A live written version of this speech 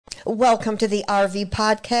Welcome to the RV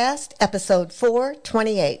Podcast, episode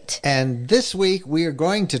 428. And this week we are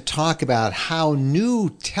going to talk about how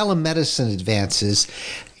new telemedicine advances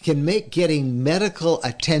can make getting medical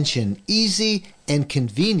attention easy and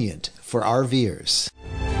convenient for RVers.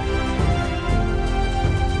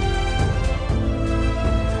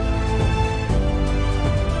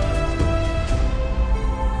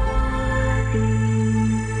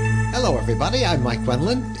 Hello, everybody. I'm Mike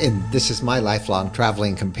Wendland, and this is my lifelong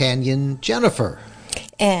traveling companion, Jennifer.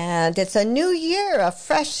 And it's a new year, a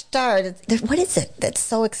fresh start. What is it that's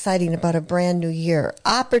so exciting about a brand new year?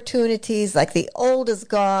 Opportunities like the old is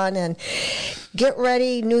gone, and get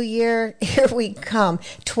ready, new year, here we come.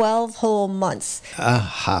 12 whole months.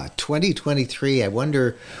 2023. I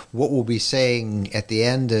wonder what we'll be saying at the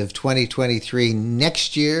end of 2023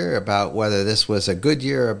 next year about whether this was a good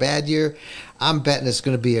year or a bad year. I'm betting it's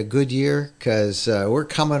going to be a good year because we're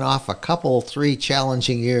coming off three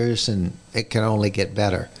challenging years, and it can only get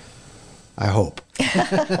better. I hope.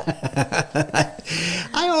 I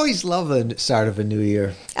always love the start of a new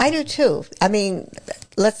year. I do too. I mean,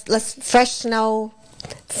 let's fresh snow,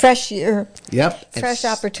 fresh year. Yep. Fresh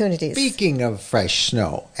opportunities. Speaking of fresh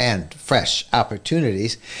snow and fresh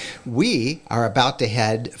opportunities, we are about to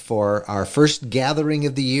head for our first gathering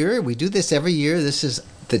of the year. We do this every year. This is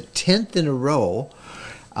the 10th in a row.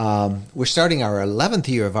 We're starting our 11th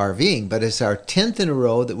year of RVing, but it's our 10th in a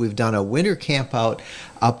row that we've done a winter camp out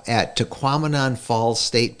up at Tequamanon Falls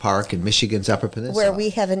State Park in Michigan's Upper Peninsula. Where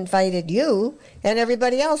we have invited you and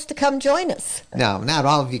everybody else to come join us. Now, not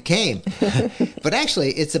all of you came, but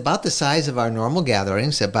actually it's about the size of our normal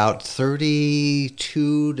gatherings, about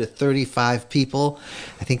 32 to 35 people.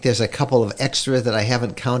 I think there's a couple of extra that I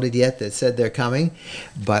haven't counted yet that said they're coming,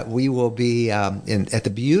 but we will be at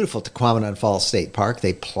the beautiful Tequamanon Falls State Park.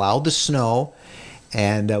 They plowed the snow.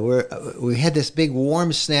 And we had this big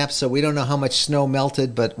warm snap, so we don't know how much snow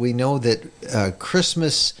melted, but we know that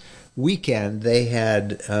Christmas weekend they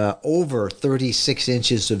had over 36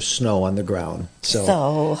 inches of snow on the ground.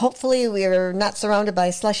 So hopefully we're not surrounded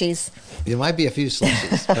by slushies. There might be a few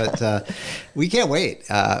slushies, but we can't wait.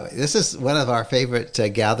 This is one of our favorite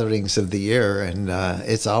gatherings of the year, and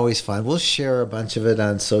it's always fun. We'll share a bunch of it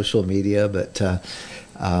on social media, but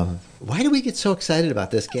why do we get so excited about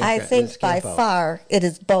this camp? I think by far it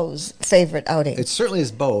is Bo's favorite outing. It certainly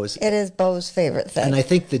is Bo's. It is Bo's favorite thing. And I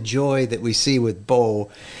think the joy that we see with Bo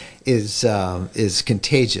is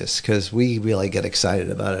contagious because we really get excited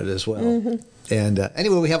about it as well. Mm-hmm. And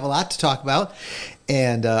anyway, we have a lot to talk about.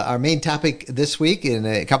 And our main topic this week in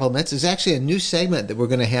a couple of minutes is actually a new segment that we're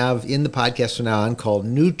going to have in the podcast from now on called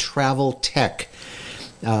New Travel Tech.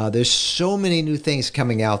 There's so many new things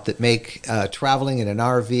coming out that make traveling in an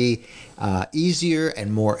RV easier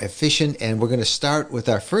and more efficient. And we're going to start with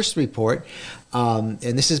our first report. And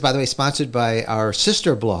this is, by the way, sponsored by our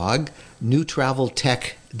sister blog,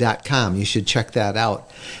 newtraveltech.com. You should check that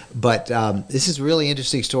out. But this is a really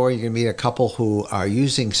interesting story. You're going to meet a couple who are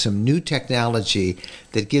using some new technology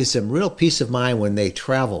that gives them real peace of mind when they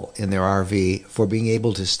travel in their RV for being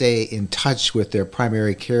able to stay in touch with their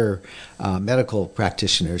primary care medical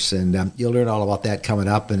practitioners. And you'll learn all about that coming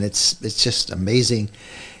up. And it's just amazing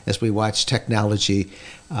as we watch technology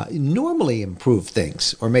normally improve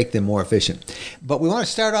things or make them more efficient. But we want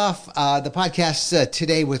to start off the podcast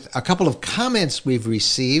today with a couple of comments we've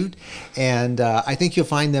received, and I think you'll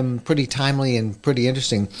find them pretty timely and pretty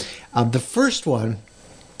interesting. The first one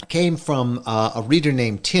came from a reader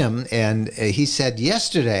named Tim, and he said,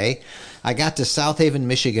 yesterday I got to South Haven,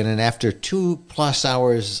 Michigan, and after 2+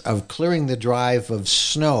 hours of clearing the drive of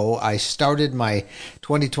snow, I started my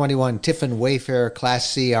 2021 Tiffin Wayfarer Class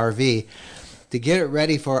C RV to get it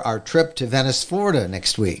ready for our trip to Venice, Florida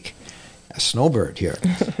next week. A snowbird here.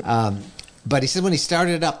 But he said when he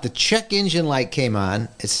started it up, the check engine light came on.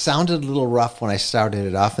 It sounded a little rough when I started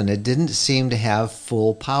it off, and it didn't seem to have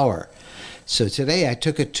full power. So today I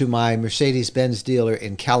took it to my Mercedes-Benz dealer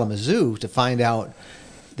in Kalamazoo to find out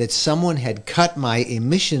that someone had cut my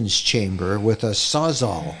emissions chamber with a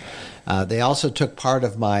Sawzall. They also took part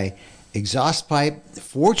of my exhaust pipe.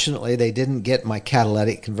 Fortunately, they didn't get my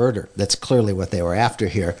catalytic converter. That's clearly what they were after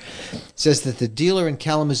here. It says that the dealer in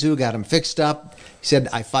Kalamazoo got him fixed up. He said,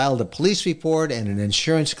 I filed a police report and an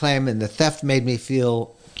insurance claim, and the theft made me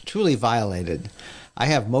feel truly violated. I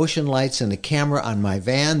have motion lights and a camera on my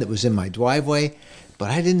van that was in my driveway, but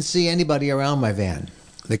I didn't see anybody around my van.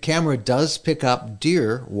 The camera does pick up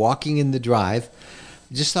deer walking in the drive.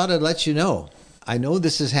 Just thought I'd let you know. I know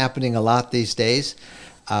this is happening a lot these days.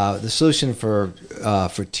 The solution for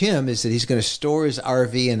Tim is that he's going to store his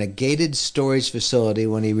RV in a gated storage facility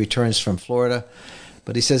when he returns from Florida.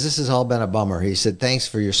 But he says this has all been a bummer. He said, thanks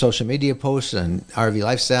for your social media posts and RV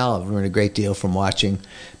lifestyle. I've learned a great deal from watching.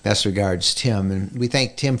 Best regards, Tim. And we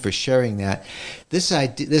thank Tim for sharing that.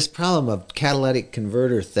 This problem of catalytic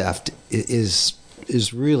converter theft is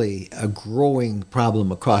really a growing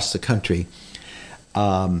problem across the country.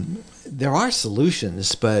 There are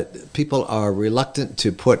solutions, but people are reluctant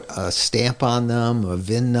to put a stamp on them, a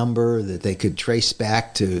VIN number that they could trace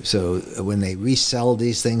back to, so when they resell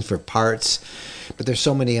these things for parts. But there's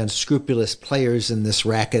so many unscrupulous players in this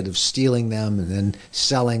racket of stealing them and then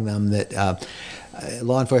selling them that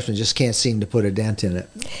law enforcement just can't seem to put a dent in it.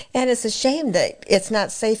 And it's a shame that it's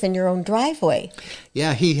not safe in your own driveway.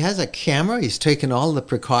 Yeah, he has a camera. He's taken all the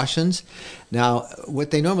precautions. Now,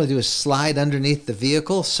 what they normally do is slide underneath the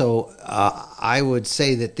vehicle. So I would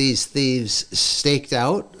say that these thieves staked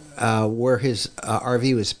out where his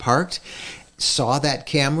RV was parked, saw that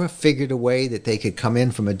camera, figured a way that they could come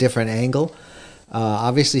in from a different angle.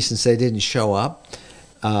 Obviously, since they didn't show up.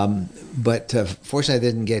 But fortunately,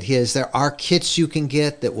 I didn't get his. There are kits you can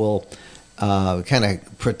get that will kind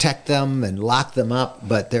of protect them and lock them up,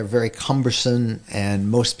 but they're very cumbersome,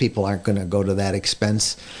 and most people aren't going to go to that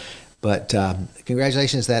expense. But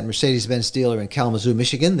congratulations to that Mercedes-Benz dealer in Kalamazoo,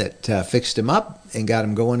 Michigan, that fixed him up and got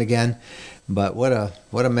him going again. But what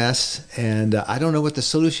a mess. And I don't know what the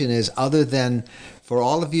solution is other than for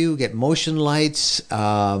all of you, get motion lights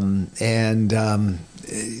and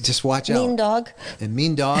just watch out. Mean dog. And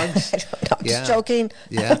mean dogs. I don't know. I'm just joking.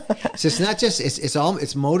 Yeah. So it's not just, it's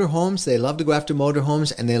motorhomes. They love to go after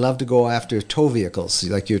motorhomes, and they love to go after tow vehicles,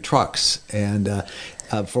 like your trucks. And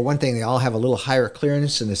for one thing, they all have a little higher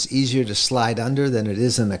clearance, and it's easier to slide under than it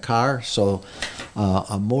is in a car. So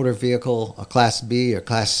a motor vehicle, a Class B or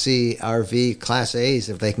Class C RV, Class A's,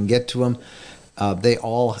 if they can get to them, they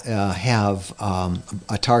all have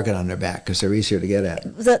a target on their back because they're easier to get at.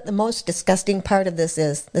 The most disgusting part of this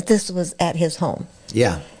is that this was at his home.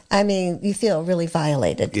 Yeah. I mean, you feel really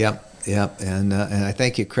violated. Yep. And I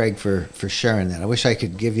thank you, Craig, for sharing that. I wish I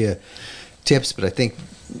could give you tips, but I think,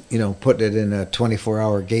 putting it in a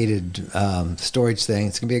 24-hour gated storage thing,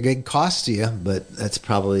 it's going to be a big cost to you, but that's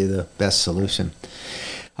probably the best solution.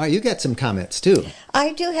 All right, you got some comments, too.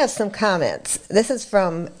 I do have some comments. This is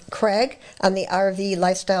from Craig on the RV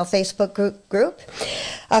Lifestyle Facebook group.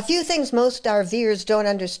 A few things most RVers don't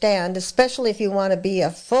understand, especially if you want to be a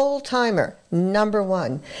full-timer. Number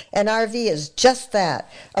one, an RV is just that,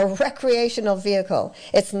 a recreational vehicle.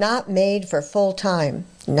 It's not made for full-time.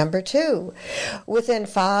 Number two, within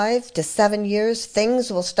 5 to 7 years,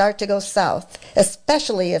 things will start to go south,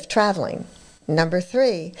 especially if traveling. Number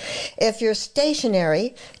three, if you're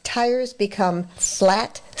stationary, tires become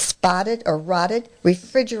flat, spotted, or rotted.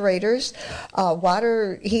 Refrigerators,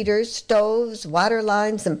 water heaters, stoves, water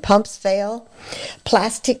lines, and pumps fail.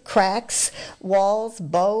 Plastic cracks, walls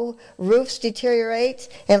bow, roofs deteriorate,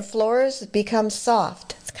 and floors become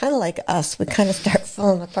soft. It's kind of like us. We kind of start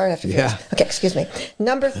falling apart after this. Okay, excuse me.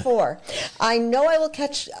 Number four, I know I will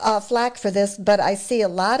catch flack for this, but I see a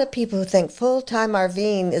lot of people who think full-time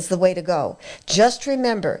RVing is the way to go. Just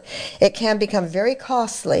remember, it can become very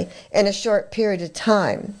costly in a short period of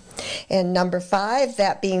time. And number five,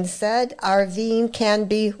 that being said, RVing can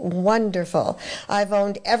be wonderful. I've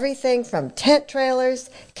owned everything from tent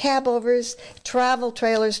trailers, cabovers, travel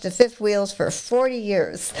trailers to fifth wheels for 40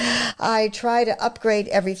 years. I try to upgrade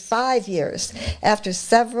every 5 years. After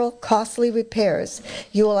several costly repairs,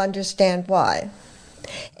 you will understand why.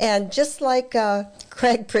 And just like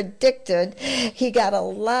Craig predicted, he got a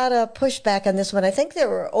lot of pushback on this one. I think there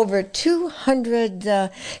were over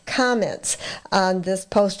 200 comments on this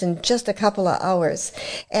post in just a couple of hours.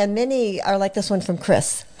 And many are like this one from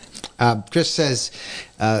Chris. Chris says,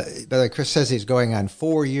 by the way, Chris says he's going on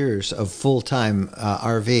 4 years of full-time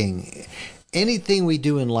RVing. Anything we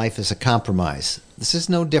do in life is a compromise. This is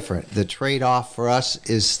no different. The trade-off for us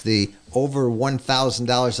is the over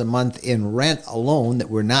 $1,000 a month in rent alone that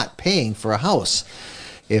we're not paying for a house.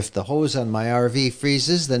 If the hose on my RV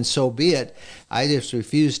freezes, then so be it. I just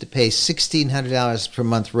refuse to pay $1,600 per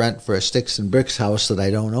month rent for a sticks and bricks house that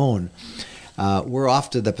I don't own. We're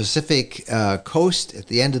off to the Pacific coast at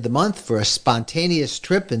the end of the month for a spontaneous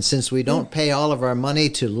trip, and since we don't pay all of our money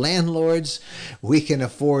to landlords, we can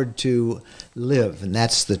afford to live, and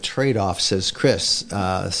that's the trade-off, says Chris.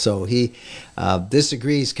 So he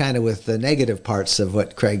disagrees kind of with the negative parts of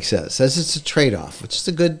what Craig says. Says it's a trade-off, which is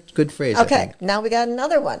a good phrase, I Okay, think. now we got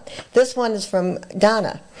another one. This one is from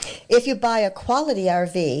Donna. If you buy a quality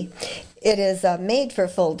RV, it is made for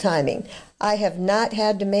full timing. I have not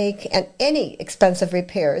had to make any expensive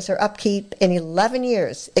repairs or upkeep in 11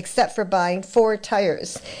 years, except for buying 4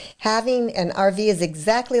 tires. Having an RV is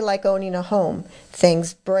exactly like owning a home.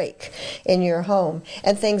 Things break in your home,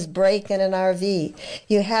 and things break in an RV.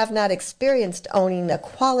 You have not experienced owning a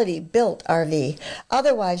quality-built RV.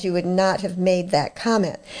 Otherwise, you would not have made that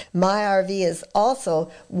comment. My RV is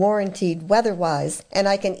also warranted weather-wise, and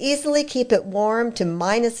I can easily keep it warm to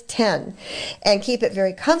 -10 and keep it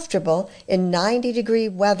very comfortable in 90-degree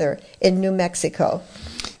weather in New Mexico.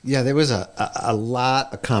 Yeah, there was a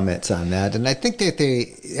lot of comments on that, and I think that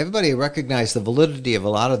everybody recognized the validity of a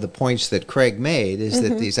lot of the points that Craig made, is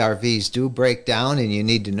that these RVs do break down, and you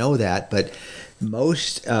need to know that, but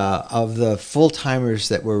most of the full-timers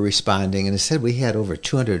that were responding, and I said we had over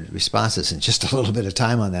 200 responses in just a little bit of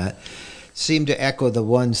time on that, seem to echo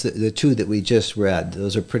the two that we just read.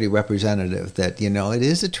 Those are pretty representative, that, it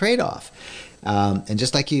is a trade-off. And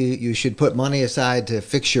just like you should put money aside to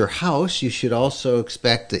fix your house, you should also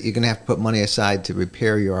expect that you're going to have to put money aside to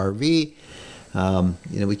repair your RV.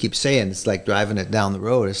 We keep saying it's like driving it down the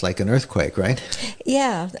road. It's like an earthquake, right?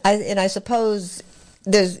 Yeah, I suppose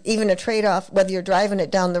there's even a trade-off whether you're driving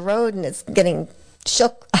it down the road and it's getting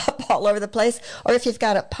shook up all over the place, or if you've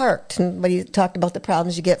got it parked. And when you talked about the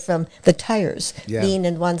problems you get from the tires being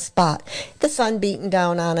in one spot, the sun beating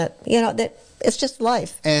down on it, that it's just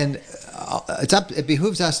life. And it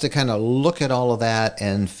behooves us to kind of look at all of that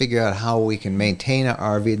and figure out how we can maintain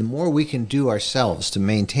our RV. The more we can do ourselves to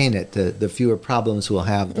maintain it, the fewer problems we'll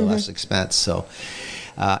have, the less expense. So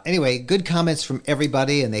anyway, good comments from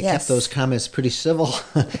everybody, and they kept those comments pretty civil.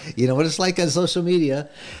 You know what it's like on social media.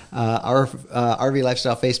 Our RV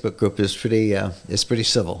Lifestyle Facebook group is pretty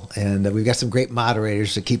civil, and we've got some great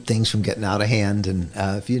moderators to keep things from getting out of hand. And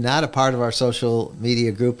if you're not a part of our social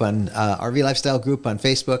media group on RV Lifestyle group on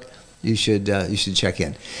Facebook, you should check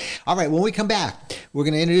in. All right, when we come back, we're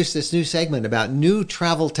going to introduce this new segment about new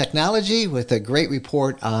travel technology with a great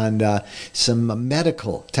report on some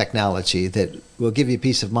medical technology that will give you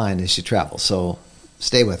peace of mind as you travel. So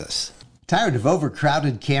stay with us. Tired of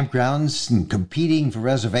overcrowded campgrounds and competing for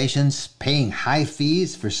reservations, paying high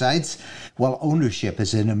fees for sites? Well, ownership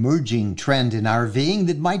is an emerging trend in RVing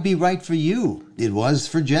that might be right for you. It was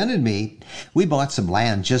for Jen and me. We bought some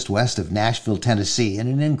land just west of Nashville, Tennessee, in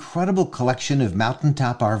an incredible collection of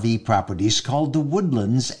mountaintop RV properties called the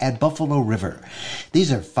Woodlands at Buffalo River.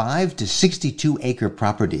 These are 5 to 62-acre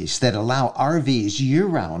properties that allow RVs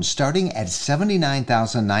year-round starting at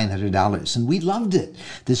 $79,900, and we loved it.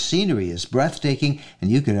 The scenery is breathtaking, and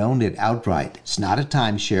you can own it outright. It's not a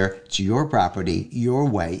timeshare. It's your property, your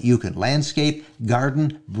way. You can landscape,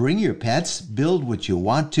 garden, bring your pets, build what you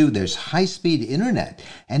want to. There's high-speed internet,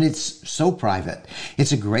 and it's so private.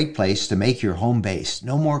 It's a great place to make your home base.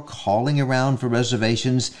 No more calling around for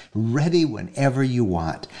reservations, ready whenever you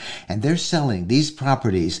want. And they're selling these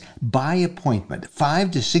properties by appointment,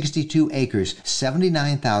 5 to 62 acres,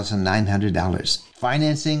 $79,900.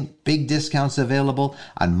 Financing, big discounts available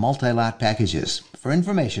on multi-lot packages. For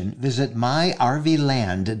information, visit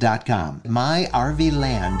myrvland.com.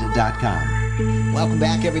 myrvland.com. Welcome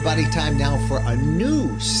back, everybody. Time now for a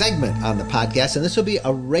new segment on the podcast, and this will be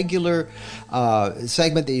a regular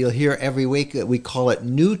segment that you'll hear every week. We call it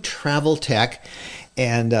New Travel Tech.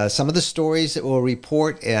 And some of the stories that we'll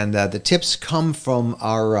report and the tips come from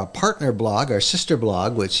our partner blog, our sister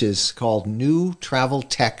blog, which is called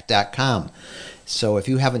newtraveltech.com. So if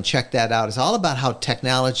you haven't checked that out, it's all about how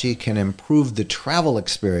technology can improve the travel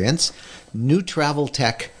experience. New Travel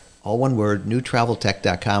Tech, all one word,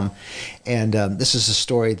 newtraveltech.com. And this is a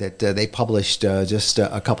story that they published just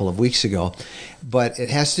a couple of weeks ago. But it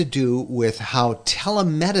has to do with how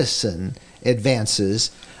telemedicine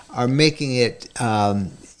advances are making it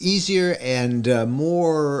easier and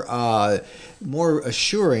more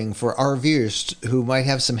assuring for RVers who might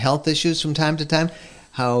have some health issues from time to time,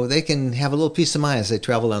 how they can have a little peace of mind as they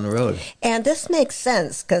travel down the road. And this makes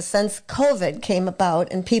sense because since COVID came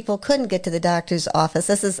about and people couldn't get to the doctor's office,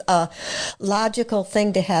 this is a logical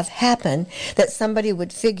thing to have happen, that somebody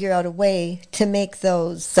would figure out a way to make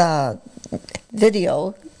those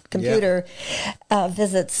video computer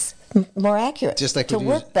visits more accurate, just like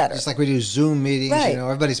work better. Just like we do Zoom meetings. Right.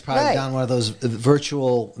 Everybody's probably done one of those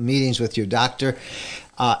virtual meetings with your doctor.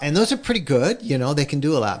 And those are pretty good. They can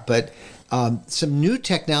do a lot. But some new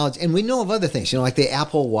technology, and we know of other things, like the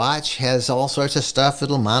Apple Watch has all sorts of stuff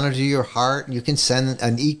that'll monitor your heart, and you can send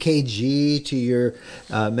an EKG to your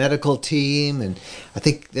medical team, and I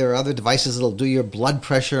think there are other devices that'll do your blood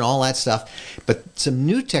pressure and all that stuff. But some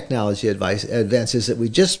new technology advances that we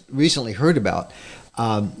just recently heard about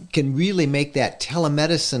can really make that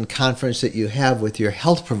telemedicine conference that you have with your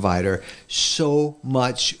health provider so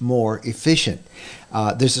much more efficient.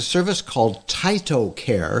 There's a service called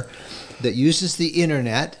TytoCare that uses the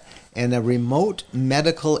internet and a remote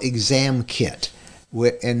medical exam kit.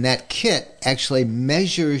 And that kit actually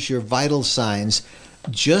measures your vital signs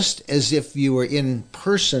just as if you were in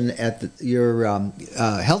person at your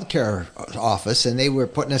healthcare office and they were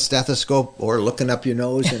putting a stethoscope or looking up your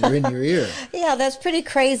nose and in your ear. Yeah, that's pretty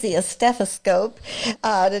crazy. A stethoscope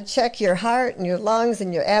to check your heart and your lungs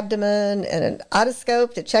and your abdomen, and an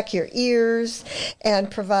otoscope to check your ears, and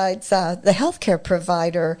provides the healthcare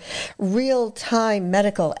provider real-time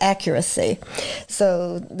medical accuracy.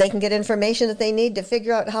 So they can get information that they need to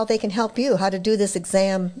figure out how they can help you, how to do this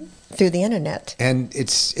exam through the internet. And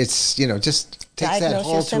it's just takes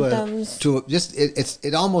Diagnose that whole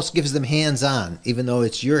it almost gives them hands-on, even though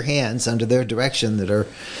it's your hands under their direction that are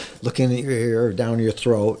looking at your ear or down your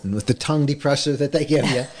throat, and with the tongue depressor that they give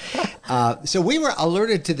you. So we were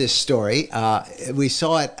alerted to this story. We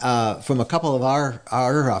saw it from a couple of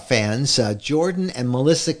our fans, Jordan and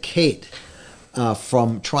Melissa Kate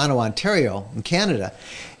from Toronto, Ontario, in Canada.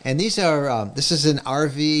 And this is an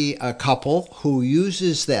RV couple who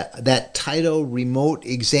uses that Tyto remote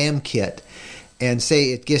exam kit, and say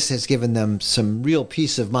it has given them some real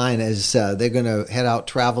peace of mind as they're going to head out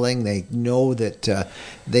traveling. They know that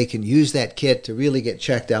they can use that kit to really get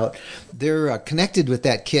checked out. They're connected with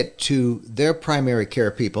that kit to their primary care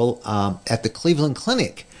people at the Cleveland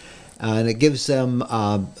Clinic, and it gives them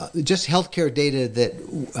just healthcare data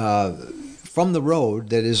that from the road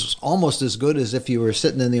that is almost as good as if you were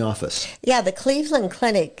sitting in the office. Yeah, the Cleveland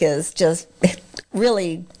Clinic is just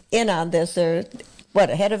really in on this. They're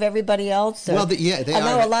ahead of everybody else? Well, they I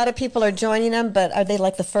know a lot of people are joining them, but are they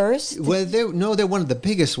like the first? Well, they're one of the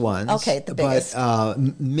biggest ones. Okay, the biggest. But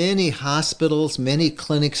many hospitals, many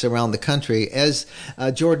clinics around the country, as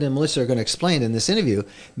Jordan and Melissa are going to explain in this interview,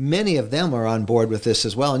 many of them are on board with this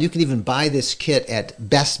as well. And you can even buy this kit at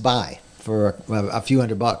Best Buy for a few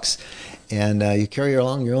 $100. And you carry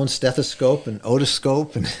along your own stethoscope and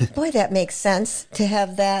otoscope. And boy, that makes sense to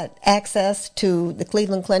have that access to the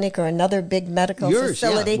Cleveland Clinic or another big medical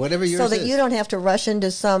facility. Yeah, whatever yours so that is. you don't have to rush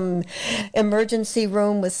into some emergency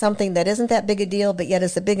room with something that isn't that big a deal, but yet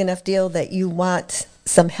is a big enough deal that you want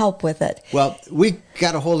some help with it. Well, we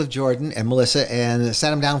got a hold of Jordan and Melissa and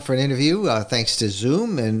sat them down for an interview thanks to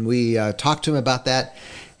Zoom, and we talked to them about that.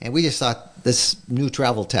 And we just thought this new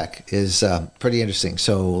travel tech is pretty interesting.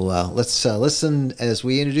 So let's listen as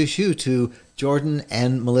we introduce you to Jordan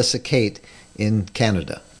and Melissa Kate in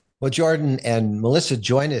Canada. Well, Jordan and Melissa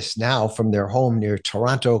join us now from their home near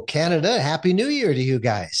Toronto, Canada. Happy New Year to you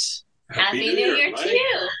guys. Happy New Year to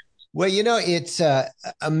you. Well, it's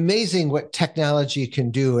amazing what technology can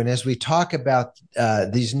do. And as we talk about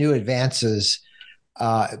these new advances,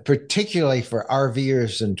 particularly for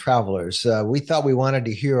RVers and travelers, we thought we wanted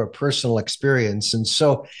to hear a personal experience. And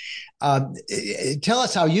so tell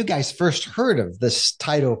us how you guys first heard of this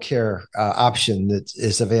TytoCare option that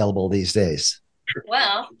is available these days.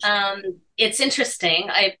 Well, it's interesting.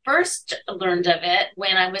 I first learned of it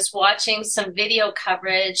when I was watching some video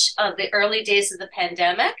coverage of the early days of the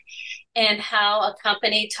pandemic and how a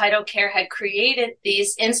company, TytoCare, had created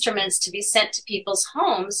these instruments to be sent to people's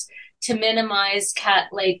homes to minimize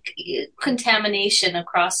cat-like contamination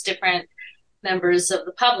across different members of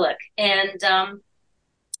the public. And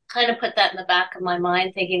kind of put that in the back of my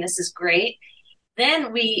mind, thinking this is great.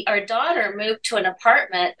 Then our daughter moved to an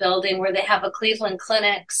apartment building where they have a Cleveland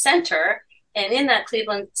Clinic Center. And in that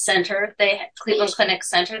Cleveland Clinic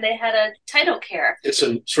Center, they had a TytoCare. It's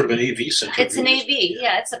a sort of an AV center. It's an AV,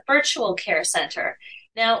 yeah. It's a virtual care center.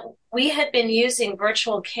 Now, we had been using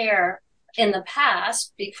virtual care in the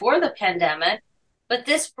past before the pandemic, but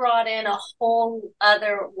this brought in a whole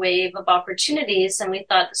other wave of opportunities, and we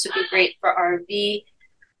thought this would be great for RV,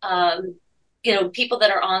 people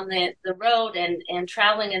that are on the road and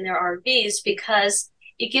traveling in their RVs, because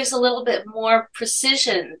it gives a little bit more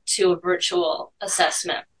precision to a virtual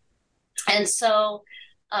assessment. And so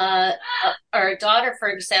our daughter, for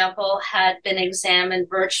example, had been examined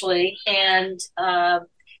virtually, and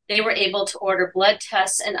they were able to order blood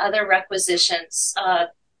tests and other requisitions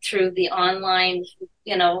through the online,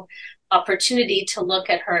 opportunity to look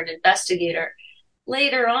at her and investigate her.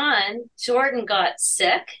 Later on, Jordan got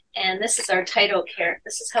sick, and this is our TytoCare.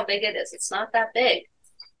 This is how big it is. It's not that big.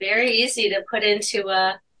 Very easy to put into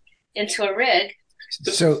a rig.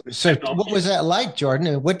 So what was that like,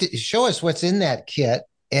 Jordan? Show us what's in that kit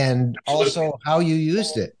and also how you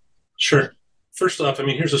used it. Sure. First off,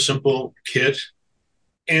 here's a simple kit.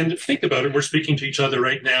 And think about it. We're speaking to each other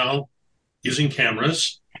right now. using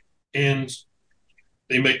cameras, and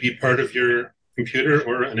they might be part of your computer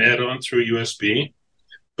or an add-on through USB.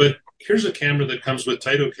 But here's a camera that comes with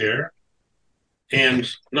TytoCare, and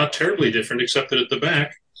not terribly different, except that at the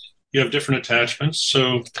back you have different attachments.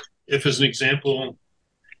 So if, as an example,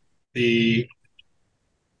 the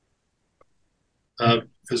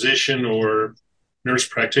physician or nurse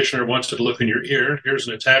practitioner wants to look in your ear, here's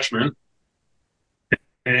an attachment,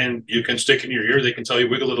 and you can stick in your ear. They can tell you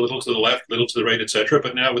wiggle it a little to the left, a little to the right, etc.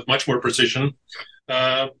 But now with much more precision,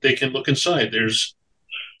 they can look inside. There's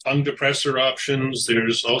tongue depressor options.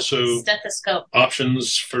 There's also stethoscope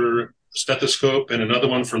options for stethoscope and another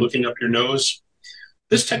one for looking up your nose.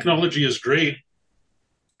 This technology is great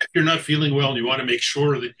if you're not feeling well and you want to make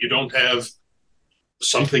sure that you don't have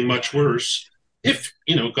something much worse. If,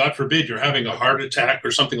 God forbid, you're having a heart attack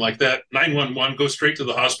or something like that, 911, go straight to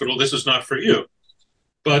the hospital. This is not for you.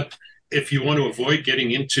 But if you want to avoid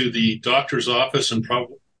getting into the doctor's office and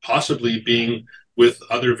possibly being with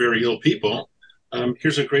other very ill people,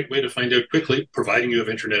 here's a great way to find out quickly, providing you have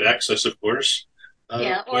internet access, of course, or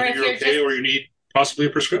whether if you're okay or you need possibly a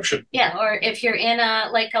prescription. Yeah, or if you're in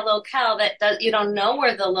a locale you don't know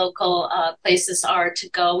where the local places are to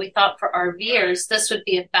go, we thought for RVers this would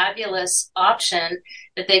be a fabulous option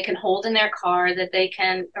that they can hold in their car, that they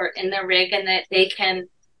can, or in their rig, and that they can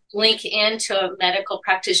link into a medical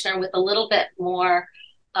practitioner with a little bit more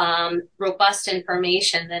robust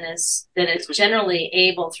information than is generally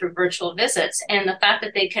able through virtual visits. And the fact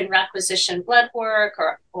that they can requisition blood work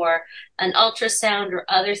or an ultrasound or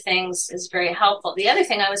other things is very helpful. The other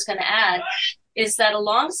thing I was going to add is that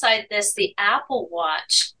alongside this, the Apple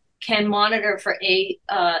Watch can monitor for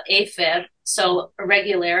AFib, so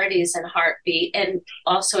irregularities in heartbeat, and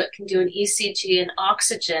also it can do an ECG and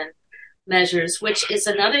oxygen measures, which is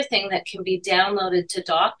another thing that can be downloaded to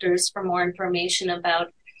doctors for more information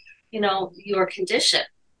about your condition.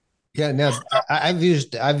 Yeah, now I've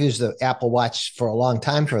used the Apple Watch for a long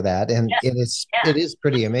time for that, and it is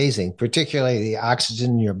pretty amazing, particularly the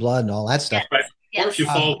oxygen in your blood and all that stuff. Right. Or if you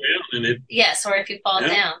fall down, and or if you fall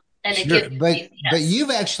down, and sure. it gives but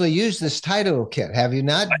you've actually used this Tyto kit, have you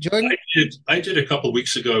not, Jordan? I did a couple of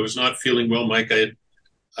weeks ago. I was not feeling well, Mike. I had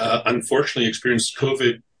unfortunately experienced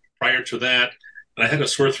COVID prior to that, and I had a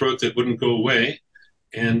sore throat that wouldn't go away,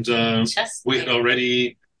 and we had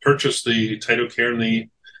already purchased the TytoCare and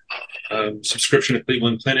the subscription at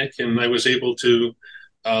Cleveland Clinic, and I was able to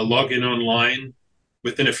log in online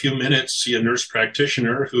within a few minutes, see a nurse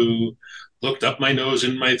practitioner who looked up my nose,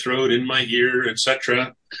 in my throat, in my ear,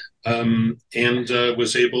 etc., and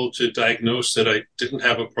was able to diagnose that I didn't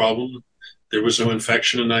have a problem. There was no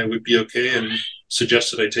infection and I would be okay, and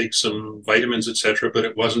suggested I take some vitamins, etc., but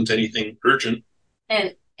it wasn't anything urgent.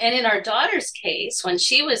 And in our daughter's case, when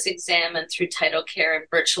she was examined through TytoCare and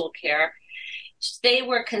virtual care, they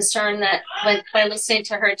were concerned that by listening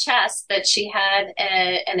to her chest that she had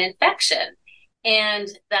an infection and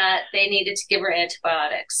that they needed to give her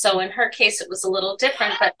antibiotics. So in her case, it was a little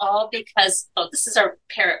different, but all because, this is our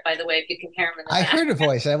parrot, by the way, if you can hear him in the back. I heard a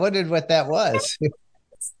voice. I wondered what that was.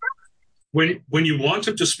 When you want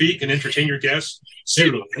him to speak and entertain your guests,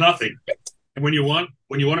 zero, nothing. And when you want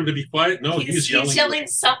him to be quiet, no, he's yelling. He's yelling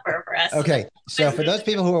supper for us. Okay, so for those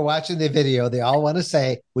people who are watching the video, they all want to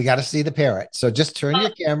say, we got to see the parrot. So just turn your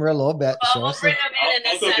camera a little bit. We'll bring him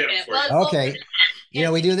in a second. Okay.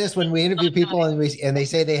 We do this when we interview people and they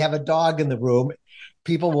say they have a dog in the room.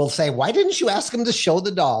 People will say, why didn't you ask him to show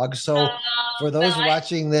the dog? So for those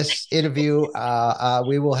watching this interview,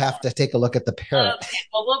 we will have to take a look at the parrot. Okay.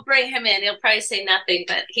 Well, we'll bring him in. He'll probably say nothing,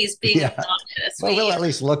 but he's being adopted. Well, we'll at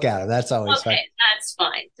least look at him. That's always fine. Okay, that's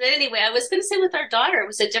fine. But anyway, I was going to say with our daughter, it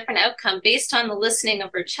was a different outcome. Based on the listening of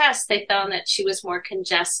her chest, they found that she was more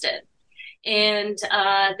congested. And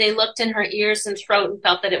they looked in her ears and throat and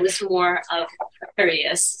felt that it was more of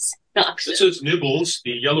serious noxious. This is Nibbles,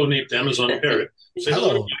 the yellow-naped Amazon parrot. Say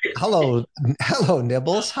hello,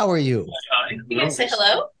 Nibbles. How are you? You can say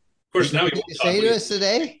hello. Of course, now you say to us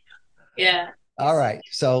today. Yeah. All right.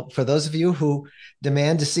 So for those of you who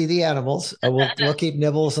demand to see the animals, we'll keep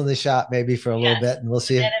Nibbles in the shot maybe for a little bit, and we'll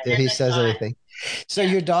see if he says anything. So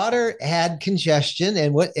your daughter had congestion,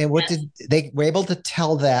 and what did they were able to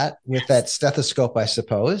tell that with that stethoscope, I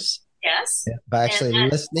suppose? Yes. By actually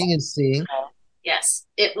listening and seeing. Yes,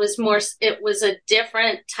 it was a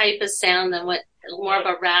different type of sound than more of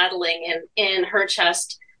a rattling in her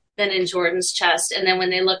chest than in Jordan's chest. And then when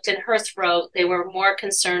they looked in her throat, they were more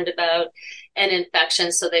concerned about an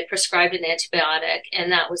infection. So they prescribed an antibiotic,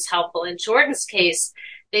 and that was helpful. In Jordan's case,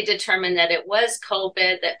 they determined that it was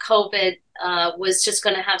COVID, that COVID was just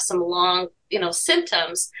going to have some long,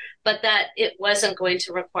 symptoms, but that it wasn't going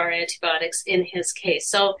to require antibiotics in his case.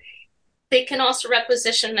 So they can also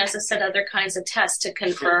requisition, as I said, other kinds of tests to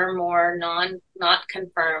confirm or not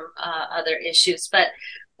confirm other issues. But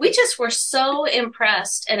we just were so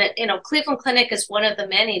impressed. And, Cleveland Clinic is one of the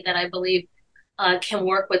many that I believe can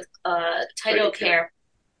work with TytoCare.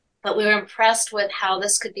 But we were impressed with how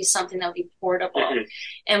this could be something that would be portable. Mm-hmm.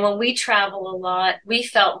 And when we travel a lot, we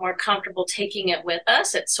felt more comfortable taking it with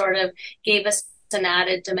us. It sort of gave us an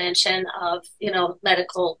added dimension of,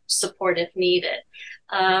 medical support if needed.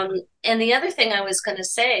 And the other thing I was going to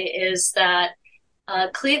say is that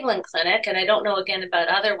Cleveland Clinic, and I don't know again about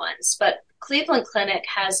other ones, but Cleveland Clinic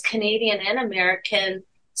has Canadian and American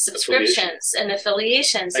subscriptions and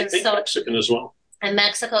affiliations. I think Mexican as well. And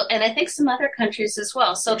Mexico, and I think some other countries as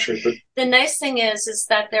well. So the nice thing is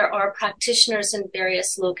that there are practitioners in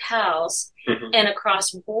various locales and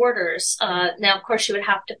across borders. Now, of course, you would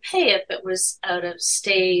have to pay if it was out of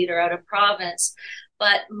state or out of province,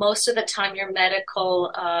 but most of the time your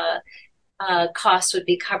medical costs would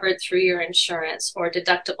be covered through your insurance or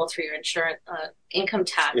deductible through your insurance income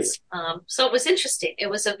tax. So it was interesting.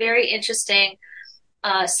 It was a very interesting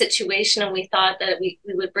situation, and we thought that we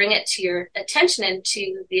would bring it to your attention and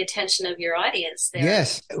to the attention of your audience there.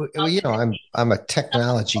 Yes, well, I'm a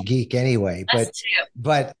technology geek anyway, but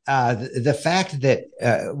the fact that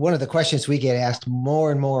one of the questions we get asked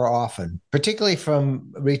more and more often, particularly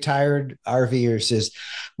from retired RVers, is,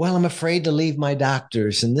 well, I'm afraid to leave my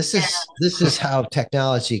doctors, and this is how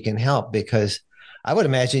technology can help, because I would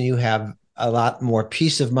imagine you have a lot more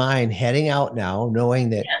peace of mind heading out now, knowing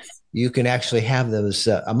that you can actually have those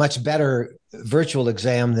a much better virtual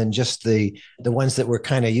exam than just the ones that we're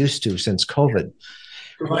kind of used to since COVID.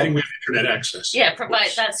 Providing we have internet access. Yeah,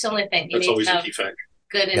 that's the only thing. That's always a key factor.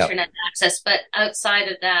 Good internet access. But outside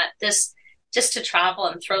of that, this just to travel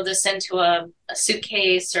and throw this into a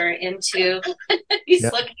suitcase or into he's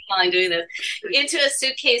looking while I'm doing this, into a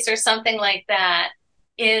suitcase or something like that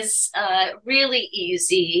is really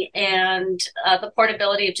easy, and the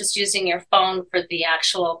portability of just using your phone for the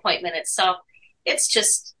actual appointment itself, it's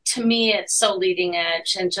just, to me, it's so leading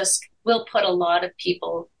edge and just will put a lot of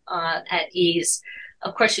people at ease.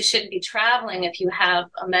 Of course, you shouldn't be traveling if you have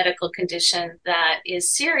a medical condition that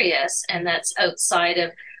is serious and that's outside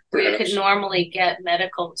of where you could normally get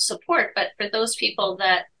medical support. But for those people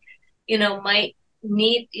that, might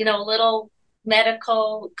need, a little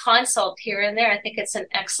medical consult here and there, I think it's an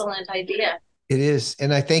excellent idea. It is.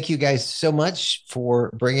 And I thank you guys so much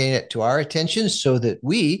for bringing it to our attention so that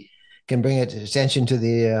we can bring it to attention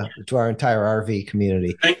to our entire RV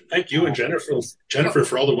community. Thank you and Jennifer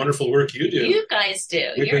for all the wonderful work you do. You guys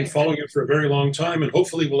do. We've been following you for a very long time, and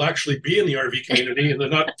hopefully we'll actually be in the RV community in the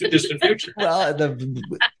not too distant future. Well,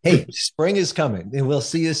 hey, spring is coming, and we'll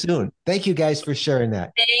see you soon. Thank you guys for sharing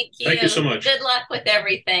that. Thank you. Thank you so much. Good luck with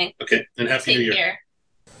everything. Okay, and happy New Year. Care.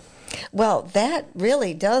 Well, that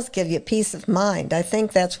really does give you peace of mind. I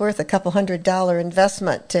think that's worth a couple $100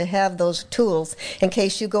 investment to have those tools in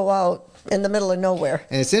case you go out in the middle of nowhere.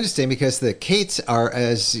 And it's interesting because the Cates are,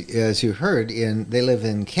 as you heard, they live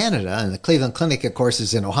in Canada, and the Cleveland Clinic, of course,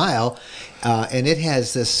 is in Ohio, and it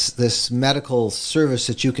has this medical service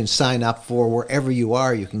that you can sign up for wherever you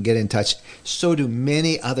are. You can get in touch. So do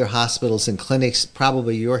many other hospitals and clinics,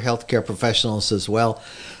 probably your healthcare professionals as well.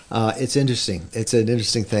 It's interesting. It's an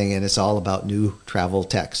interesting thing, and it's all about new travel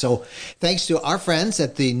tech. So thanks to our friends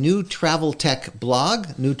at the New Travel Tech blog,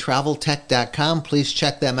 newtraveltech.com. Please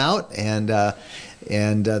check them out. And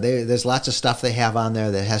there's lots of stuff they have on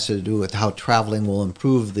there that has to do with how traveling will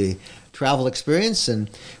improve the travel experience. And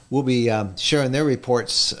we'll be sharing their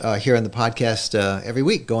reports here on the podcast every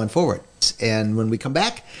week going forward. And when we come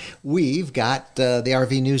back, we've got the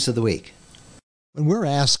RV news of the week. When we're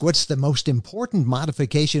asked what's the most important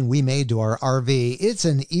modification we made to our RV, it's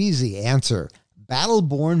an easy answer.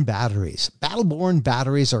 Battle-Born batteries. Battle-Born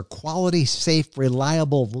batteries are quality, safe,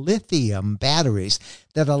 reliable lithium batteries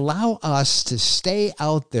that allow us to stay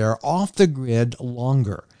out there off the grid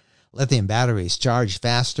longer. Lithium batteries charge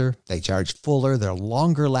faster, they charge fuller, they're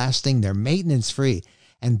longer lasting, they're maintenance-free,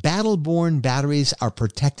 and Battle-Born batteries are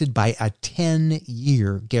protected by a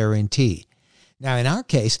 10-year guarantee. Now, in our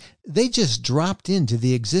case, they just dropped into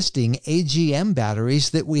the existing AGM batteries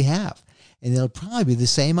that we have, and they'll probably be the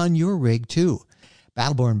same on your rig, too.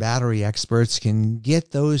 Battle-Born battery experts can get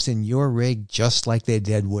those in your rig just like they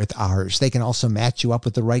did with ours. They can also match you up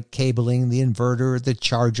with the right cabling, the inverter, the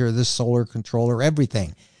charger, the solar controller,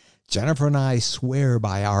 everything. Jennifer and I swear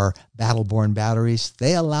by our Battle-Born batteries.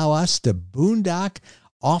 They allow us to boondock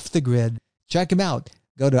off the grid. Check them out.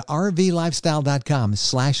 Go to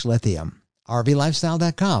rvlifestyle.com/lithium.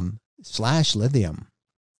 rvlifestyle.com/lithium.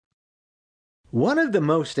 One of the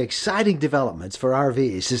most exciting developments for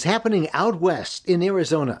RVs is happening out west in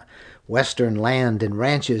Arizona. Western Land and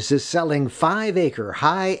Ranches is selling 5-acre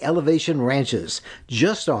high-elevation ranches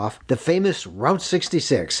just off the famous Route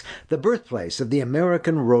 66, the birthplace of the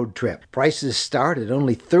American road trip. Prices start at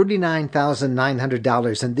only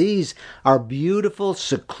 $39,900, and these are beautiful,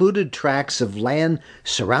 secluded tracts of land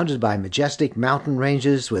surrounded by majestic mountain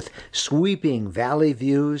ranges with sweeping valley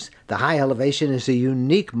views. The high elevation is a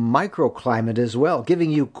unique microclimate as well,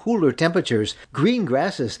 giving you cooler temperatures, green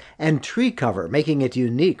grasses, and tree cover, making it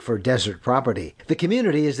unique for desert property. The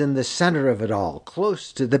community is in the center of it all,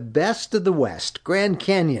 close to the best of the West: Grand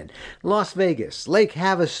Canyon, Las Vegas, Lake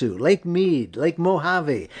Havasu, Lake Mead, Lake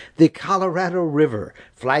Mojave, the Colorado River,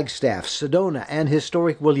 Flagstaff, Sedona, and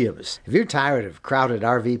historic Williams. If you're tired of crowded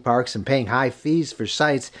RV parks and paying high fees for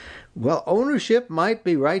sites, well, ownership might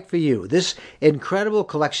be right for you. This incredible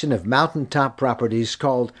collection of mountaintop properties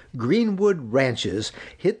called Greenwood Ranches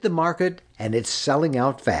hit the market, and it's selling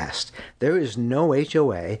out fast. There is no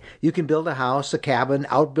HOA. You can build a house, a cabin,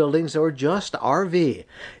 outbuildings, or just RV.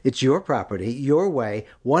 It's your property, your way,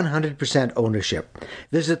 100% ownership.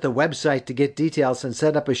 Visit the website to get details and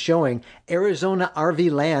set up a showing,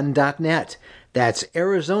 ArizonaRVland.net. That's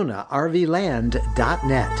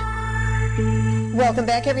ArizonaRVland.net. Welcome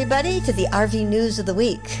back, everybody, to the RV News of the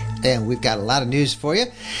Week. And we've got a lot of news for you.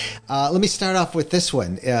 Let me start off with this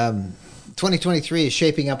one. 2023 is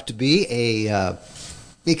shaping up to be a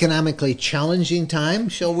economically challenging time,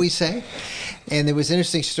 shall we say. And there was an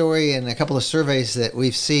interesting story in a couple of surveys that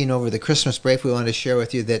we've seen over the Christmas break we wanted to share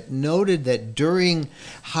with you that noted that during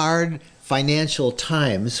hard financial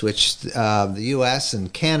times, which the U.S.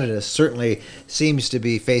 and Canada certainly seems to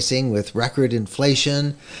be facing with record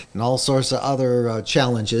inflation and all sorts of other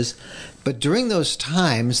challenges. But during those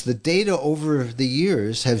times, the data over the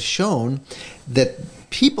years have shown that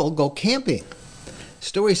people go camping.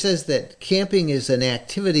 Story says that camping is an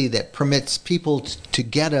activity that permits people to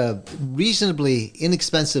get a reasonably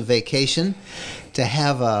inexpensive vacation, to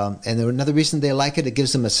have and another reason they like it, it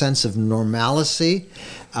gives them a sense of normalcy,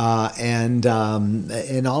 and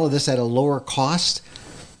all of this at a lower cost.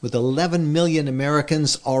 With 11 million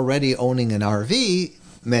Americans already owning an RV,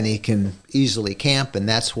 many can easily camp, and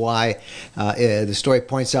that's why the story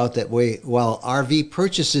points out that while RV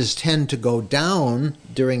purchases tend to go down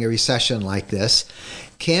during a recession like this,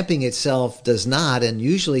 camping itself does not and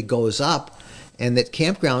usually goes up, and that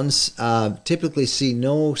campgrounds typically see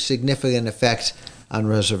no significant effect on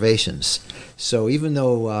reservations. So even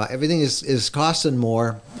though everything is costing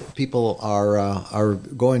more, people are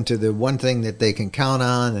going to the one thing that they can count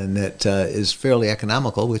on and that is fairly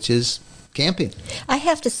economical, which is camping. I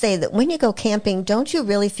have to say that when you go camping, don't you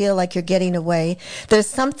really feel like you're getting away? There's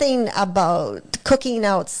something about cooking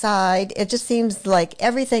outside. It just seems like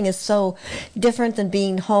everything is so different than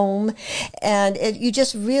being home, and you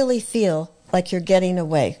just really feel like you're getting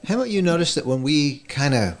away. Haven't you noticed that when we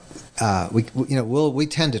kind of we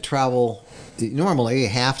tend to travel normally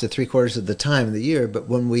half to 3/4 of the time of the year, but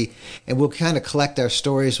we'll kind of collect our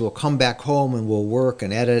stories, we'll come back home and we'll work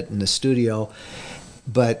and edit in the studio.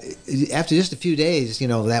 But after just a few days,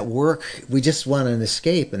 that work, we just want an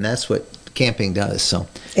escape, and that's what camping does. So,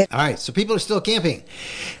 all right, so people are still camping.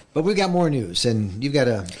 But we've got more news, and you've got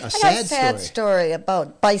a sad story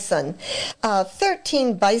about bison.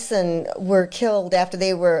 13 bison were killed after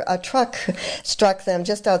a truck struck them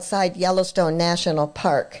just outside Yellowstone National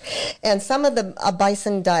Park. And some of the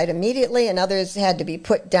bison died immediately, and others had to be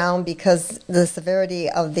put down because of the severity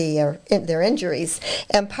of their injuries.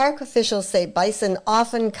 And park officials say bison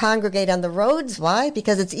often congregate on the roads. Why?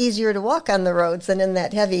 Because it's easier to walk on the roads than in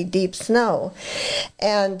that heavy, deep snow.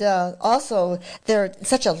 And also, they're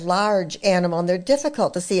such a large animal, and they're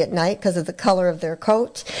difficult to see at night because of the color of their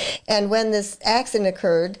coat. And when this accident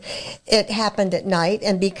occurred, it happened at night,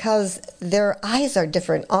 and because their eyes are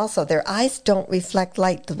different also. Their eyes don't reflect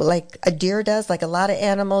light like a deer does, like a lot of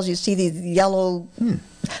animals. You see these yellow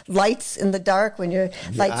lights in the dark when your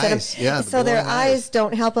lights at them. Yeah, so their eyes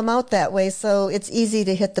don't help them out that way, so it's easy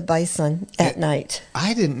to hit the bison at night.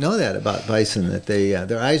 I didn't know that about bison, that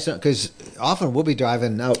their eyes don't, because often we'll be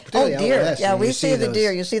driving out, deer. Out west, yeah, we see the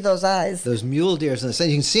deer. You see those eyes. Those mule deer, and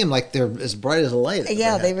you can see them like they're as bright as a light.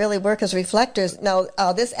 Yeah, they really work as reflectors. Now,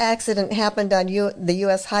 this accident happened on the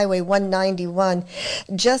U.S. Highway 191,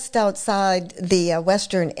 just outside the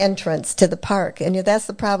western entrance to the park, and that's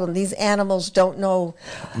the problem. These animals don't know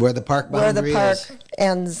where the park boundary is.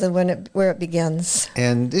 Ends and where it begins.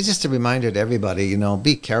 And it's just a reminder to everybody,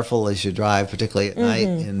 be careful as you drive, particularly at night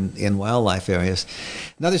in wildlife areas.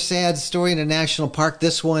 Another sad story in a national park,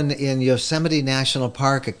 this one in Yosemite National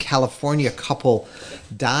Park. A California couple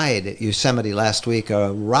died at Yosemite last week.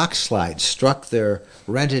 A rock slide struck their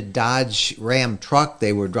rented Dodge Ram truck.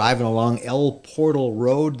 They were driving along El Portal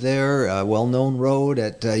Road there, a well-known road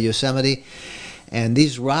at Yosemite. And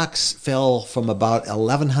these rocks fell from about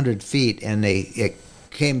 1,100 feet, and it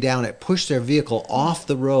came down. It pushed their vehicle off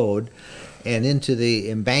the road and into the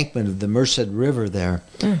embankment of the Merced River there.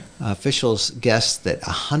 Officials guess that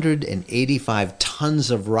 185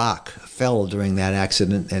 tons of rock fell during that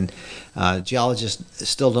accident, and geologists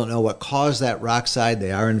still don't know what caused that rock slide.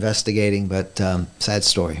 They are investigating, but sad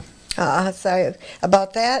story. Sorry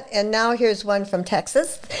about that. And now here's one from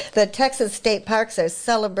Texas. The Texas State Parks are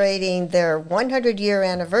celebrating their 100-year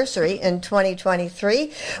anniversary in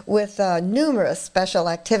 2023 with numerous special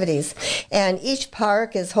activities. And each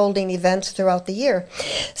park is holding events throughout the year.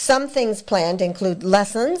 Some things planned include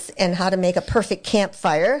lessons in how to make a perfect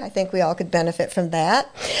campfire. I think we all could benefit from that.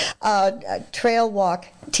 A trail walk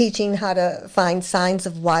teaching how to find signs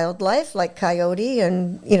of wildlife like coyote,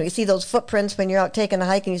 and you see those footprints when you're out taking a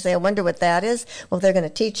hike and you say, I wonder what that is. Well, they're going to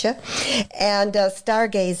teach you. And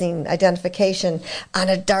stargazing identification on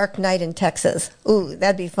a dark night in Texas. Ooh,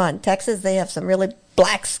 that'd be fun. Texas, they have some really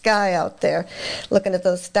black sky out there looking at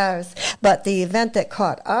those stars. But the event that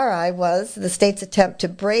caught our eye was the state's attempt to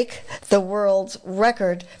break the world's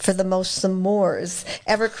record for the most s'mores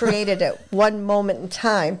ever created at one moment in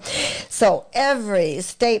time. So every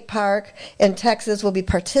state park in Texas will be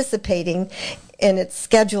participating in its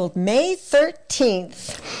scheduled May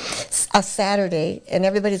 13th, a Saturday, and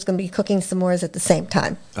everybody's going to be cooking s'mores at the same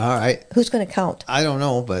time. All right. Who's going to count? I don't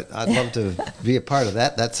know, but I'd love to be a part of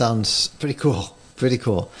that. That sounds pretty cool. Pretty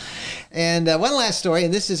cool. And one last story,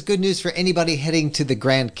 and this is good news for anybody heading to the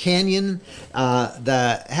Grand Canyon.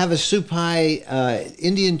 The Havasupai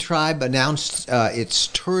Indian tribe announced its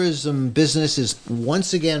tourism business is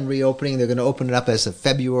once again reopening. They're going to open it up as of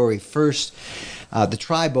February 1st. The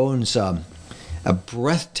tribe owns a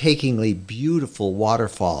breathtakingly beautiful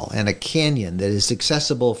waterfall and a canyon that is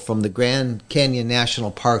accessible from the Grand Canyon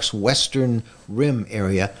National Park's western rim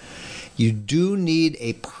area. You do need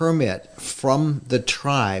a permit from the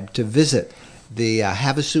tribe to visit the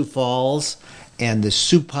Havasu Falls and the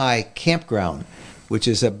Supai Campground, which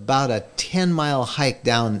is about a 10-mile hike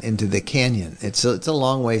down into the canyon. It's a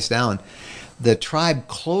long ways down. The tribe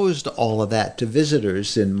closed all of that to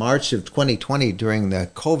visitors in March of 2020 during the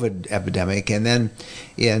COVID epidemic, and then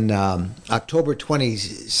in October of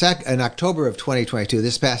 2022,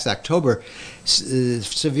 this past October,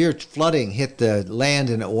 severe flooding hit the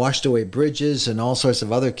land and it washed away bridges and all sorts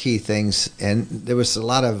of other key things. And there was a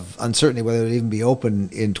lot of uncertainty whether it would even be open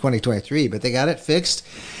in 2023, but they got it fixed.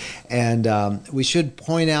 And we should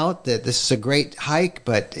point out that this is a great hike,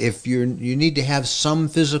 but if you need to have some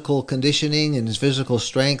physical conditioning and physical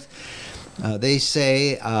strength, they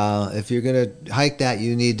say if you're going to hike that,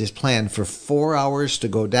 you need to plan for 4 hours to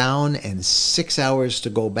go down and 6 hours to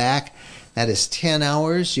go back. That is 10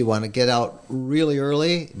 hours. You want to get out really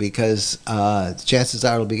early because chances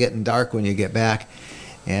are it'll be getting dark when you get back.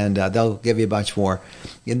 And they'll give you a bunch more.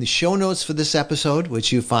 In the show notes for this episode,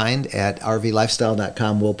 which you find at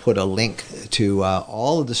rvlifestyle.com, we'll put a link to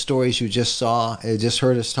all of the stories you just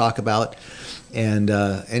heard us talk about, and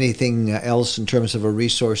anything else in terms of a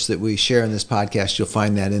resource that we share in this podcast. You'll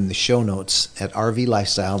find that in the show notes at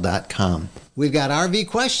rvlifestyle.com. We've got RV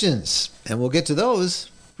questions, and we'll get to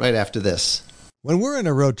those right after this. When we're on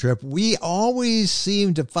a road trip, we always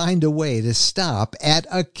seem to find a way to stop at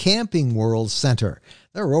a Camping World center.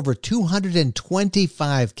 There are over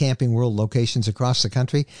 225 Camping World locations across the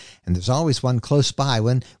country, and there's always one close by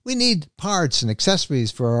when we need parts and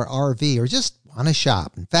accessories for our RV or just want to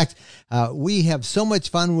shop. In fact, we have so much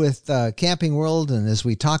fun with Camping World, and as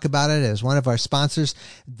we talk about it as one of our sponsors,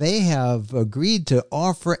 they have agreed to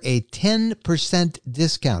offer a 10%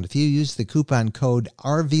 discount if you use the coupon code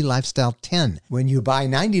RVLifestyle10 when you buy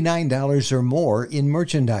 $99 or more in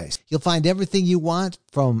merchandise. You'll find everything you want,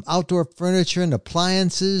 from outdoor furniture and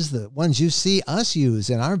appliances, the ones you see us use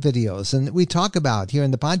in our videos and that we talk about here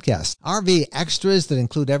in the podcast. RV extras that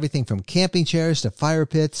include everything from camping chairs to fire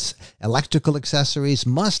pits, electrical accessories,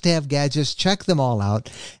 must-have gadgets. Check them all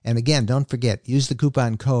out. And again, don't forget, use the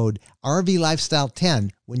coupon code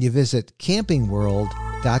RVLifestyle10 when you visit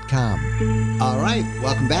campingworld.com. telemedicine.com. All right,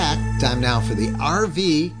 welcome back. Time now for the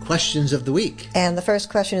RV questions of the week. And the first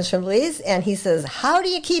question is from Liz, and he says, how do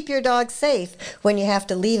you keep your dog safe when you have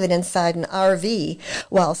to leave it inside an RV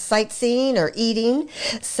while sightseeing or eating,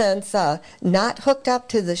 since not hooked up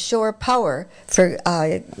to the shore power for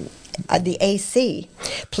the AC?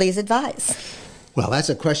 Please advise. Well, that's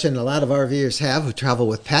a question a lot of RVers have who travel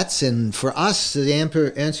with pets. And for us, the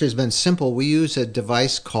answer has been simple. We use a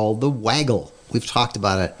device called the Waggle. We've talked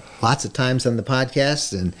about it lots of times on the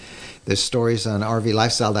podcast, and there's stories on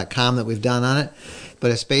rvlifestyle.com that we've done on it.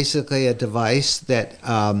 But it's basically a device that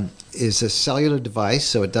is a cellular device,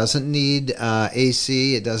 so it doesn't need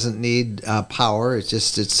AC, it doesn't need power.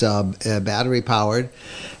 It's battery powered,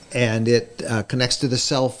 and it connects to the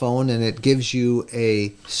cell phone, and it gives you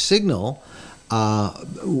a signal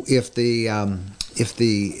if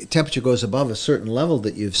the temperature goes above a certain level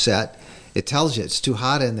that you've set. It tells you it's too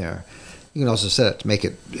hot in there. You can also set it to make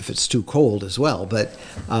it if it's too cold as well, but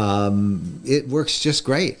it works just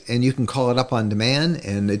great, and you can call it up on demand,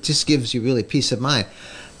 and it just gives you really peace of mind.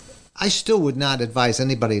 I still would not advise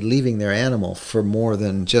anybody leaving their animal for more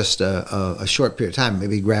than just a short period of time.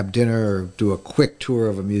 Maybe grab dinner or do a quick tour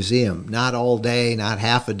of a museum. Not all day, not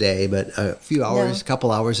half a day, but a few hours, a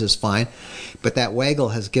couple hours is fine. But that Waggle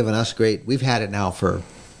has given us great. We've had it now for,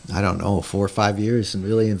 I don't know, 4 or 5 years, and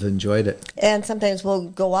really have enjoyed it. And sometimes we'll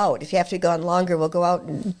go out. If you have to go on longer, we'll go out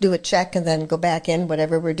and do a check and then go back in,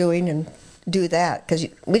 whatever we're doing, and do that, because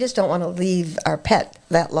we just don't want to leave our pet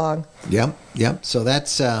that long. Yep. So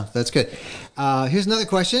that's good. Here's another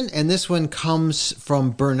question, and this one comes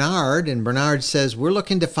from Bernard, and Bernard says, we're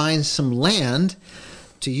looking to find some land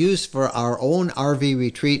to use for our own RV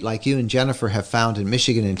retreat like you and Jennifer have found in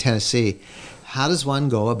Michigan and Tennessee. How does one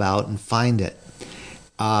go about and find it?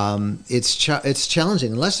 It's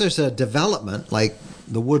challenging unless there's a development like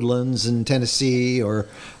the Woodlands in Tennessee or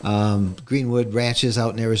Greenwood Ranches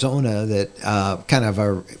out in Arizona that kind of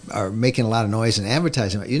are making a lot of noise and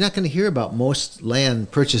advertising. You're not going to hear about most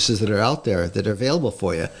land purchases that are out there that are available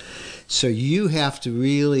for you. So you have to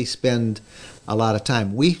really spend a lot of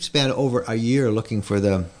time. We spent over a year looking for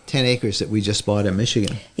the 10 acres that we just bought in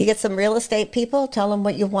Michigan. You get some real estate people, tell them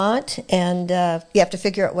what you want, and you have to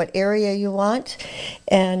figure out what area you want.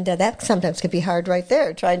 And that sometimes can be hard right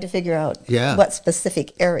there, trying to figure out what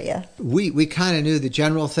specific area. We kind of knew the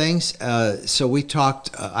general things, so we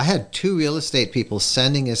talked. I had 2 real estate people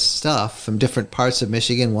sending us stuff from different parts of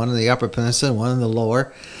Michigan, one in the Upper Peninsula and one in the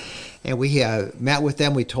Lower. And we met with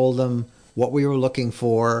them. We told them what we were looking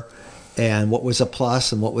for and what was a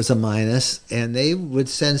plus and what was a minus. And they would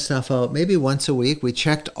send stuff out maybe once a week. We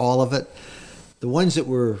checked all of it. The ones that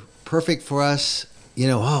were perfect for us,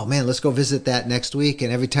 oh man, let's go visit that next week.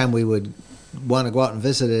 And every time we would want to go out and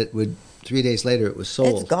visit it, 3 days later it was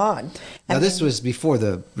sold. It's gone. Now this was before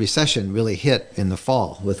the recession really hit in the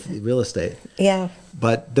fall with real estate. Yeah.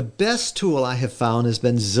 But the best tool I have found has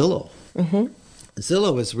been Zillow. Mm-hmm.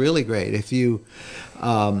 Zillow is really great. If you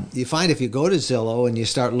find if you go to Zillow and you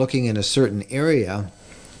start looking in a certain area,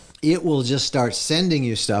 it will just start sending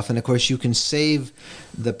you stuff. And of course, you can save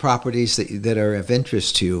the properties that are of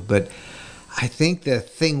interest to you. But I think the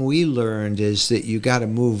thing we learned is that you got to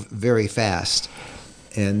move very fast,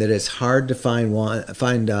 and that it's hard to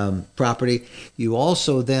find property. You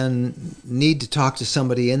also then need to talk to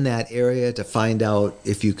somebody in that area to find out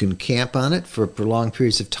if you can camp on it for prolonged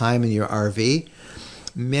periods of time in your RV.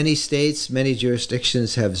 Many states, many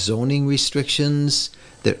jurisdictions have zoning restrictions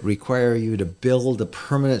that require you to build a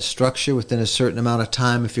permanent structure within a certain amount of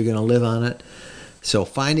time if you're going to live on it. So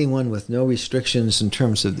finding one with no restrictions in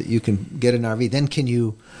terms of that you can get an RV. Then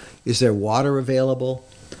is there water available?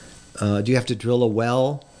 Do you have to drill a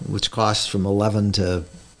well, which costs from $11,000 to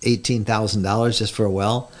 $18,000 just for a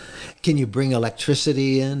well? Can you bring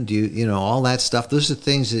electricity in? Do you all that stuff? Those are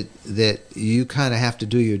things that you kind of have to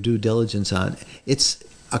do your due diligence on. It's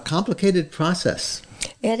a complicated process.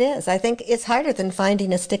 It is. I think it's harder than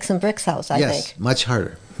finding a sticks and bricks house, I think. Yes, much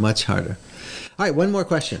harder. All right, one more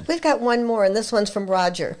question. We've got one more, and this one's from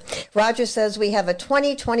Roger. Roger says we have a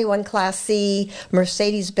 2021 Class C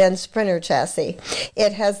Mercedes-Benz Sprinter chassis.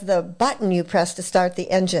 It has the button you press to start the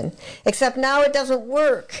engine, except now it doesn't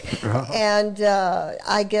work. And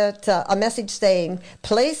I get a message saying,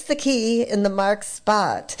 place the key in the marked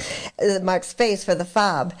spot, the marked space for the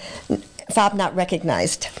fob. Fob not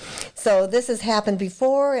recognized. So this has happened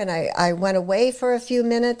before, and I went away for a few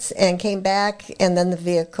minutes and came back, and then the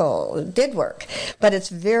vehicle did work. But it's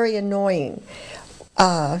very annoying.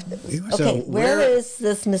 Where is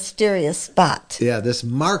this mysterious spot? Yeah, this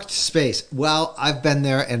marked space. Well, I've been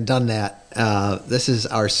there and done that. This is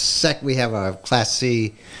our we have a Class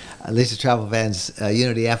C Lisa Travel Van's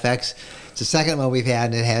Unity FX. It's the second one we've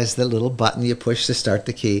had, and it has the little button you push to start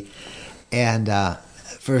the key. And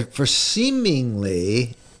for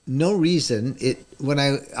seemingly no reason,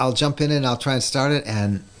 I'll jump in and I'll try and start it,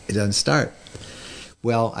 and it doesn't start.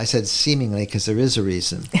 Well, I said seemingly because there is a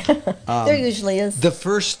reason. There usually is. The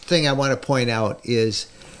first thing I want to point out is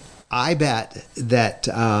I bet that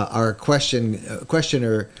our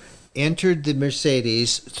questioner entered the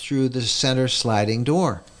Mercedes through the center sliding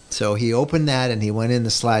door. So he opened that and he went in the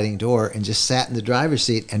sliding door and just sat in the driver's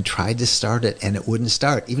seat and tried to start it, and it wouldn't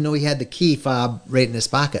start, even though he had the key fob right in his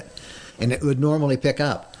pocket, and it would normally pick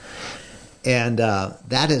up. And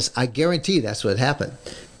that is, I guarantee that's what happened,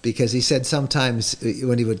 because he said sometimes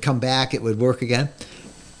when he would come back, it would work again.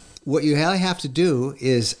 What you have to do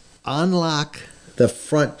is unlock the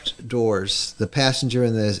front doors, the passenger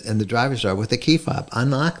and the driver's door with the key fob.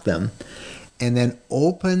 Unlock them, and then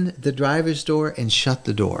open the driver's door and shut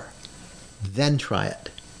the door. Then try it.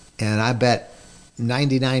 And I bet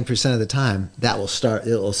 99% of the time that will start.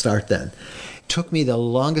 It will start then. It took me the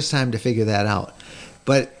longest time to figure that out.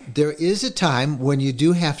 But there is a time when you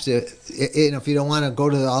do have to, if you don't want to go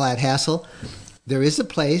to all that hassle, there is a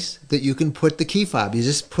place that you can put the key fob. You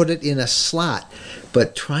just put it in a slot.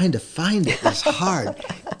 But trying to find it is hard.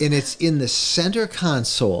 And it's in the center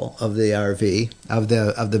console of the RV, of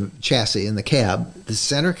the chassis in the cab. The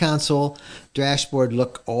center console dashboard,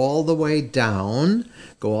 look all the way down,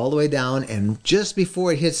 go all the way down, and just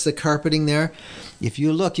before it hits the carpeting there, if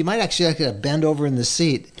you look, you might actually have to bend over in the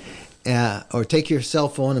seat. Or take your cell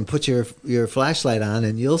phone and put your flashlight on,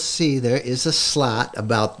 and you'll see there is a slot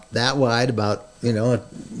about that wide, about an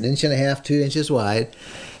inch and a half, 2 inches wide,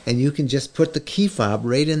 and you can just put the key fob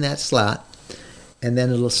right in that slot, and then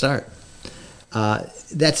it'll start.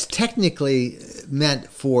 That's technically meant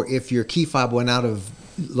for if your key fob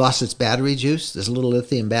lost its battery juice. There's a little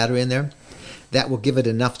lithium battery in there. That will give it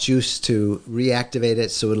enough juice to reactivate it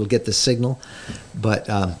so it'll get the signal. But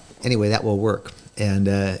anyway, that will work. And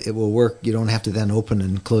it will work. You don't have to then open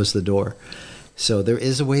and close the door. So there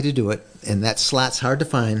is a way to do it, and that slot's hard to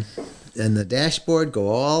find. And the dashboard, go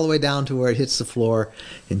all the way down to where it hits the floor,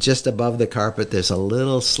 and just above the carpet, there's a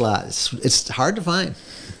little slot. It's hard to find.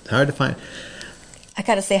 Hard to find. I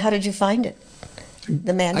got to say, how did you find it?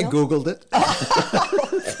 The manual? I Googled it.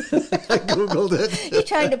 I Googled it. You're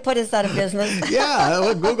trying to put us out of business. Yeah,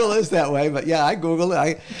 well, Google is that way, but yeah, I Googled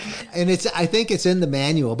it. I think it's in the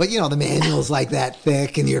manual, but the manual's like that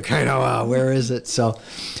thick, and you're kind of, where is it? So,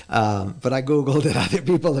 but I Googled it. Other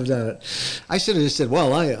people have done it. I should have just said,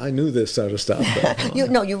 well, I knew this sort of stuff. But,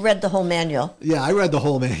 you read the whole manual. Yeah, I read the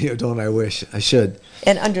whole manual. Don't I wish I should?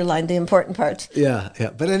 And underlined the important parts. Yeah.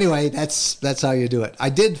 But anyway, that's how you do it. I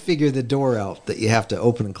did figure the door out, that you have to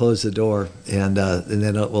open and close the door, and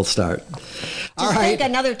then it will start. All right. Think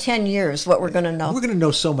another 10 years, what we're going to know. We're going to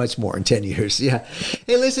know so much more in 10 years. Yeah.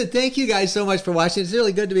 Hey, listen, thank you guys so much for watching. It's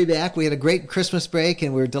really good to be back. We had a great Christmas break,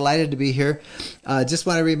 and we're delighted to be here. Just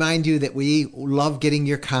want to remind you that we love getting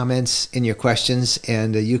your comments and your questions,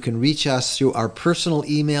 and you can reach us through our personal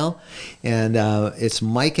email, and it's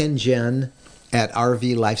Mike and Jen at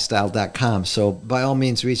rvlifestyle.com. So by all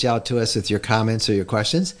means, reach out to us with your comments or your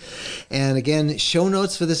questions. And again, show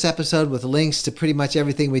notes for this episode with links to pretty much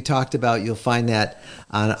everything we talked about. You'll find that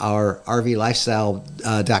on our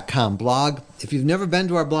rvlifestyle.com blog. If you've never been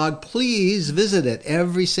to our blog, please visit it.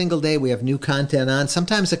 Every single day we have new content on,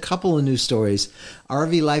 sometimes a couple of new stories.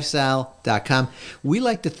 rvlifestyle.com. We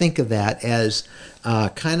like to think of that as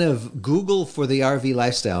kind of Google for the RV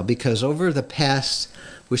lifestyle, because over the past,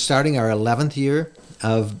 we're starting our 11th year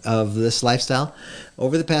of this lifestyle.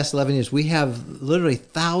 Over the past 11 years, we have literally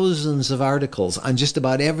thousands of articles on just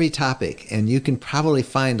about every topic, and you can probably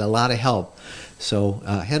find a lot of help. So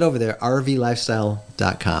head over there,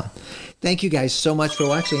 rvlifestyle.com. Thank you guys so much for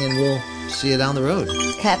watching, and we'll see you down the road.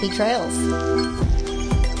 Happy trails.